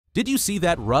Did you see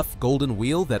that rough golden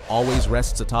wheel that always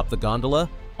rests atop the gondola,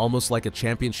 almost like a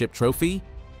championship trophy?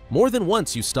 More than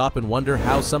once you stop and wonder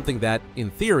how something that,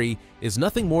 in theory, is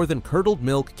nothing more than curdled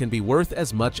milk can be worth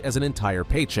as much as an entire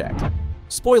paycheck.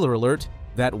 Spoiler alert,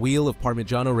 that wheel of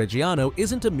Parmigiano-Reggiano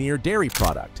isn't a mere dairy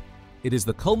product. It is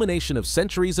the culmination of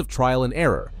centuries of trial and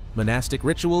error, monastic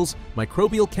rituals,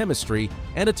 microbial chemistry,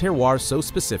 and a terroir so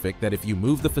specific that if you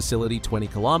move the facility 20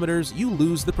 kilometers, you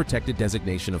lose the protected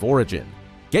designation of origin.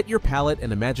 Get your palate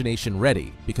and imagination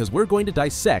ready, because we're going to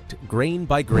dissect, grain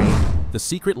by grain, the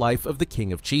secret life of the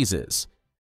king of cheeses.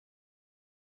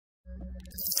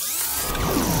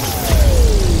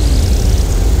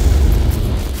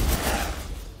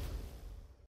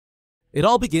 It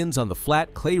all begins on the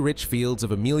flat, clay-rich fields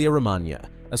of Emilia-Romagna,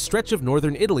 a stretch of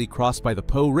northern Italy crossed by the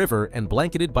Po River and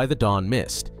blanketed by the dawn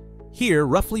mist. Here,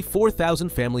 roughly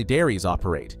 4,000 family dairies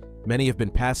operate. Many have been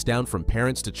passed down from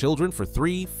parents to children for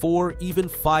 3, 4, even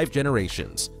 5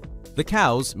 generations. The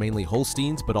cows, mainly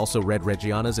Holsteins but also red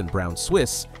Reggianas and brown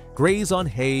Swiss, graze on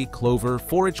hay, clover,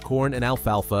 forage corn, and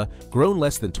alfalfa grown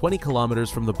less than 20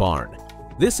 kilometers from the barn.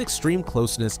 This extreme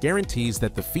closeness guarantees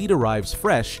that the feed arrives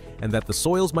fresh and that the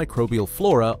soil's microbial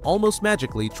flora almost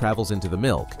magically travels into the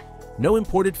milk. No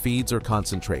imported feeds or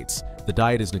concentrates. The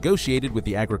diet is negotiated with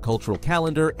the agricultural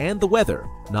calendar and the weather,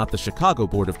 not the Chicago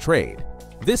Board of Trade.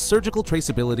 This surgical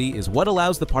traceability is what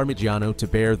allows the Parmigiano to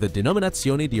bear the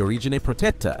Denominazione di Origine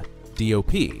Protetta,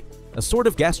 DOP, a sort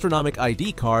of gastronomic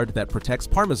ID card that protects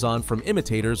Parmesan from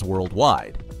imitators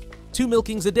worldwide. 2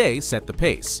 milkings a day set the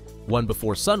pace, one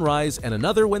before sunrise and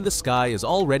another when the sky is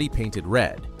already painted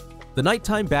red. The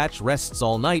nighttime batch rests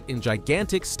all night in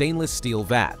gigantic stainless steel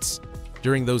vats.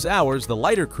 During those hours, the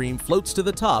lighter cream floats to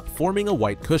the top, forming a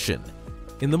white cushion.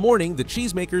 In the morning, the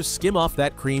cheesemakers skim off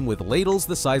that cream with ladles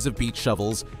the size of beach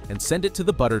shovels and send it to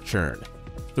the butter churn.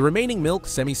 The remaining milk,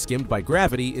 semi-skimmed by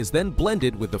gravity, is then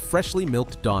blended with the freshly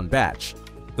milked dawn batch.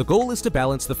 The goal is to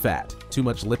balance the fat. Too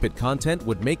much lipid content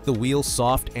would make the wheel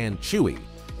soft and chewy.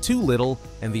 Too little,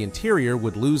 and the interior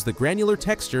would lose the granular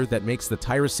texture that makes the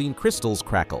tyrosine crystals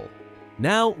crackle.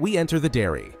 Now we enter the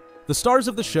dairy. The stars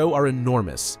of the show are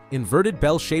enormous, inverted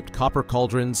bell-shaped copper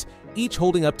cauldrons, each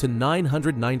holding up to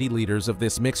 990 liters of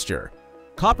this mixture.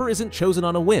 Copper isn't chosen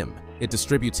on a whim. It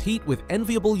distributes heat with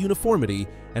enviable uniformity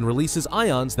and releases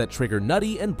ions that trigger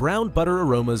nutty and brown butter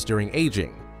aromas during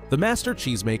aging. The master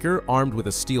cheesemaker, armed with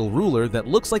a steel ruler that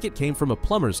looks like it came from a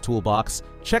plumber's toolbox,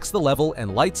 checks the level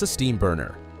and lights a steam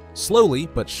burner. Slowly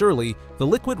but surely, the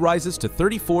liquid rises to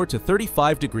 34 to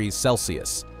 35 degrees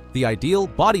Celsius, the ideal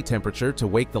body temperature to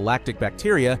wake the lactic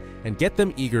bacteria and get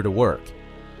them eager to work.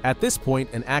 At this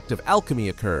point, an act of alchemy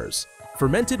occurs.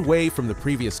 Fermented whey from the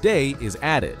previous day is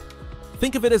added.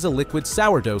 Think of it as a liquid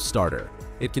sourdough starter.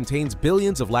 It contains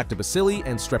billions of lactobacilli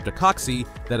and streptococci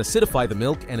that acidify the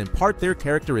milk and impart their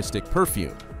characteristic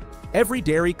perfume. Every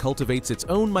dairy cultivates its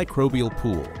own microbial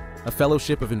pool, a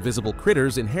fellowship of invisible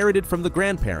critters inherited from the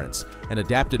grandparents and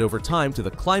adapted over time to the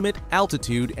climate,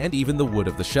 altitude, and even the wood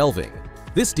of the shelving.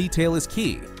 This detail is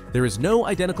key. There is no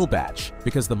identical batch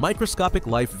because the microscopic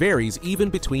life varies even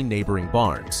between neighboring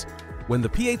barns. When the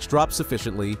pH drops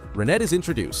sufficiently, rennet is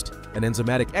introduced, an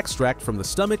enzymatic extract from the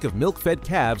stomach of milk-fed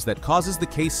calves that causes the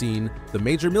casein, the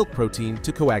major milk protein,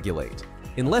 to coagulate.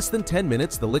 In less than 10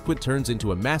 minutes, the liquid turns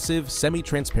into a massive,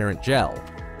 semi-transparent gel.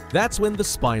 That's when the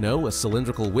spino, a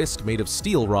cylindrical whisk made of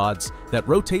steel rods that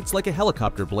rotates like a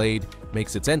helicopter blade,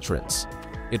 makes its entrance.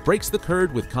 It breaks the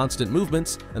curd with constant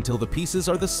movements until the pieces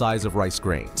are the size of rice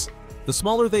grains. The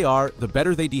smaller they are, the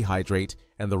better they dehydrate,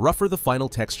 and the rougher the final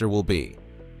texture will be.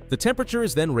 The temperature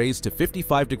is then raised to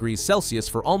 55 degrees Celsius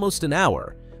for almost an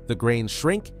hour. The grains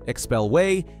shrink, expel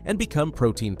whey, and become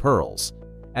protein pearls.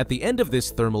 At the end of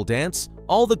this thermal dance,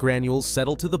 all the granules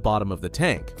settle to the bottom of the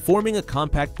tank, forming a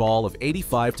compact ball of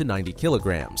 85 to 90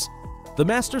 kilograms. The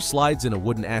master slides in a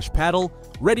wooden ash paddle,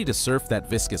 ready to surf that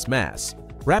viscous mass,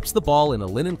 wraps the ball in a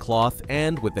linen cloth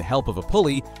and, with the help of a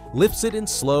pulley, lifts it in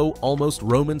slow, almost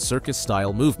Roman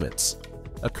circus-style movements.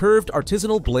 A curved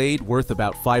artisanal blade worth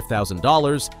about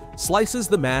 $5,000 slices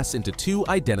the mass into 2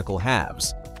 identical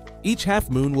halves. Each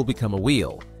half moon will become a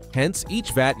wheel, hence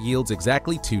each vat yields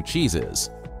exactly 2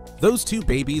 cheeses. Those 2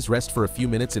 babies rest for a few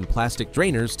minutes in plastic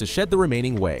drainers to shed the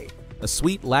remaining whey, a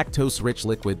sweet lactose-rich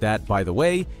liquid that, by the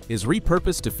way, is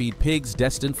repurposed to feed pigs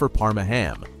destined for Parma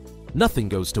ham. Nothing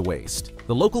goes to waste.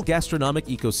 The local gastronomic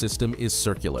ecosystem is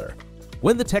circular.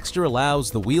 When the texture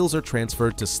allows, the wheels are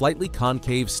transferred to slightly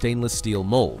concave stainless steel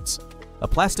molds. A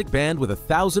plastic band with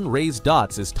 1,000 raised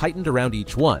dots is tightened around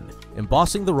each one,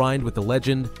 embossing the rind with the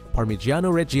legend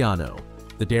Parmigiano-Reggiano,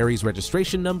 the dairy's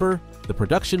registration number, the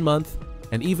production month,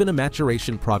 and even a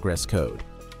maturation progress code.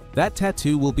 That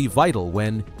tattoo will be vital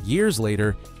when, years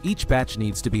later, each batch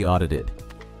needs to be audited.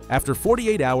 After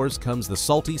 48 hours comes the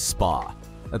salty spa,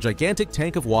 a gigantic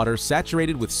tank of water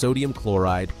saturated with sodium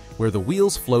chloride where the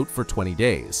wheels float for 20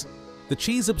 days. The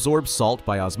cheese absorbs salt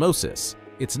by osmosis.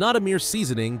 It's not a mere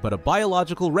seasoning, but a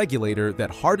biological regulator that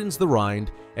hardens the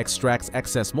rind, extracts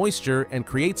excess moisture, and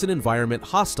creates an environment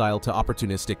hostile to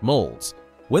opportunistic molds.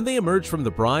 When they emerge from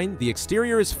the brine, the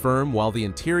exterior is firm while the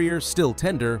interior, still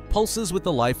tender, pulses with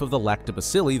the life of the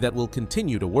lactobacilli that will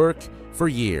continue to work for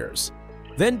years.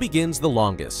 Then begins the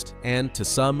longest, and to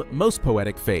some, most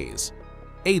poetic phase: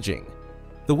 aging.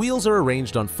 The wheels are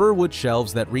arranged on firwood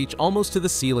shelves that reach almost to the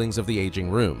ceilings of the aging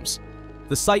rooms.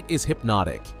 The sight is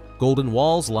hypnotic. Golden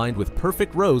walls lined with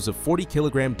perfect rows of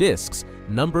 40-kilogram discs,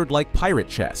 numbered like pirate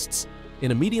chests.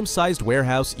 In a medium-sized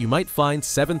warehouse, you might find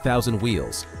 7,000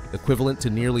 wheels, equivalent to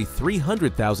nearly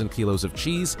 300,000 kilos of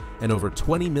cheese and over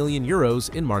 20 million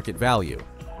euros in market value.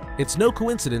 It's no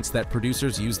coincidence that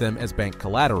producers use them as bank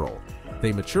collateral.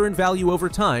 They mature in value over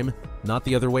time, not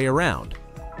the other way around.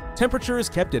 Temperature is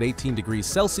kept at 18 degrees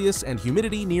Celsius and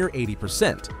humidity near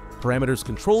 80%, parameters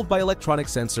controlled by electronic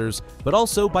sensors, but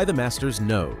also by the master's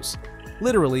nose.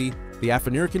 Literally, the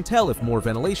affineur can tell if more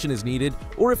ventilation is needed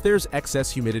or if there's excess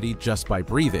humidity just by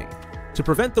breathing. To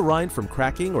prevent the rind from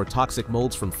cracking or toxic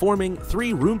molds from forming,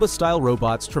 3 Roomba-style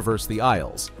robots traverse the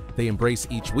aisles. They embrace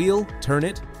each wheel, turn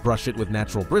it, brush it with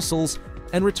natural bristles,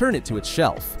 and return it to its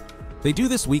shelf. They do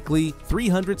this weekly,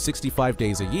 365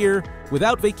 days a year,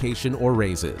 without vacation or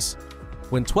raises.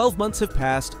 When 12 months have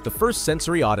passed, the first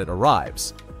sensory audit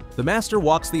arrives. The master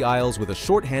walks the aisles with a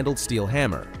short-handled steel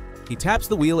hammer. He taps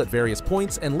the wheel at various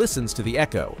points and listens to the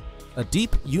echo. A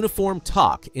deep, uniform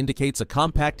tock indicates a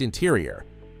compact interior.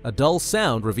 A dull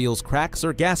sound reveals cracks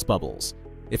or gas bubbles.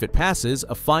 If it passes,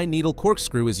 a fine needle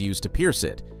corkscrew is used to pierce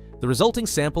it. The resulting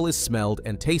sample is smelled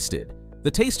and tasted.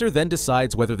 The taster then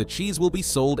decides whether the cheese will be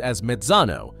sold as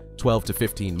mezzano, 12 to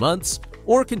 15 months,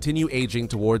 or continue aging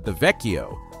toward the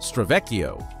vecchio,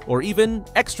 stravecchio, or even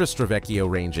extra stravecchio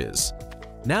ranges.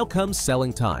 Now comes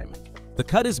selling time. The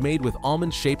cut is made with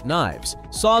almond-shaped knives.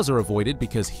 Saws are avoided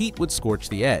because heat would scorch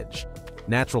the edge.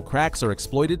 Natural cracks are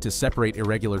exploited to separate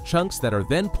irregular chunks that are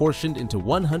then portioned into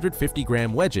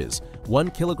 150-gram wedges,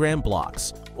 1-kilogram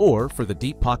blocks, or, for the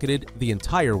deep-pocketed, the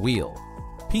entire wheel.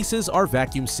 Pieces are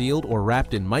vacuum-sealed or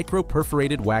wrapped in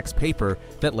micro-perforated wax paper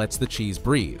that lets the cheese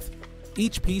breathe.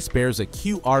 Each piece bears a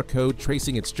QR code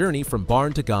tracing its journey from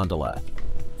barn to gondola.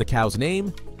 The cow's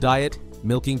name, diet,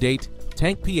 milking date,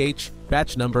 tank pH,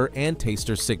 batch number, and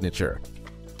taster's signature.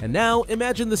 And now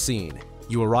imagine the scene.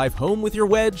 You arrive home with your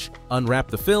wedge, unwrap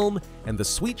the film, and the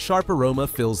sweet sharp aroma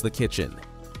fills the kitchen.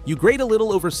 You grate a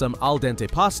little over some al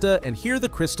dente pasta and hear the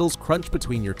crystals crunch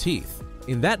between your teeth.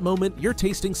 In that moment, you're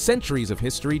tasting centuries of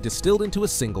history distilled into a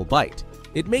single bite.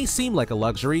 It may seem like a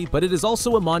luxury, but it is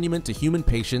also a monument to human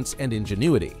patience and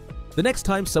ingenuity. The next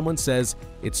time someone says,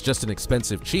 "It's just an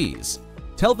expensive cheese,"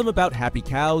 tell them about happy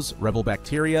cows, rebel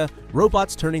bacteria,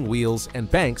 robots turning wheels,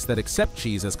 and banks that accept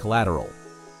cheese as collateral.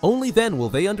 Only then will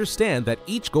they understand that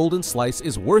each golden slice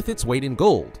is worth its weight in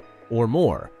gold, or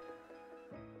more.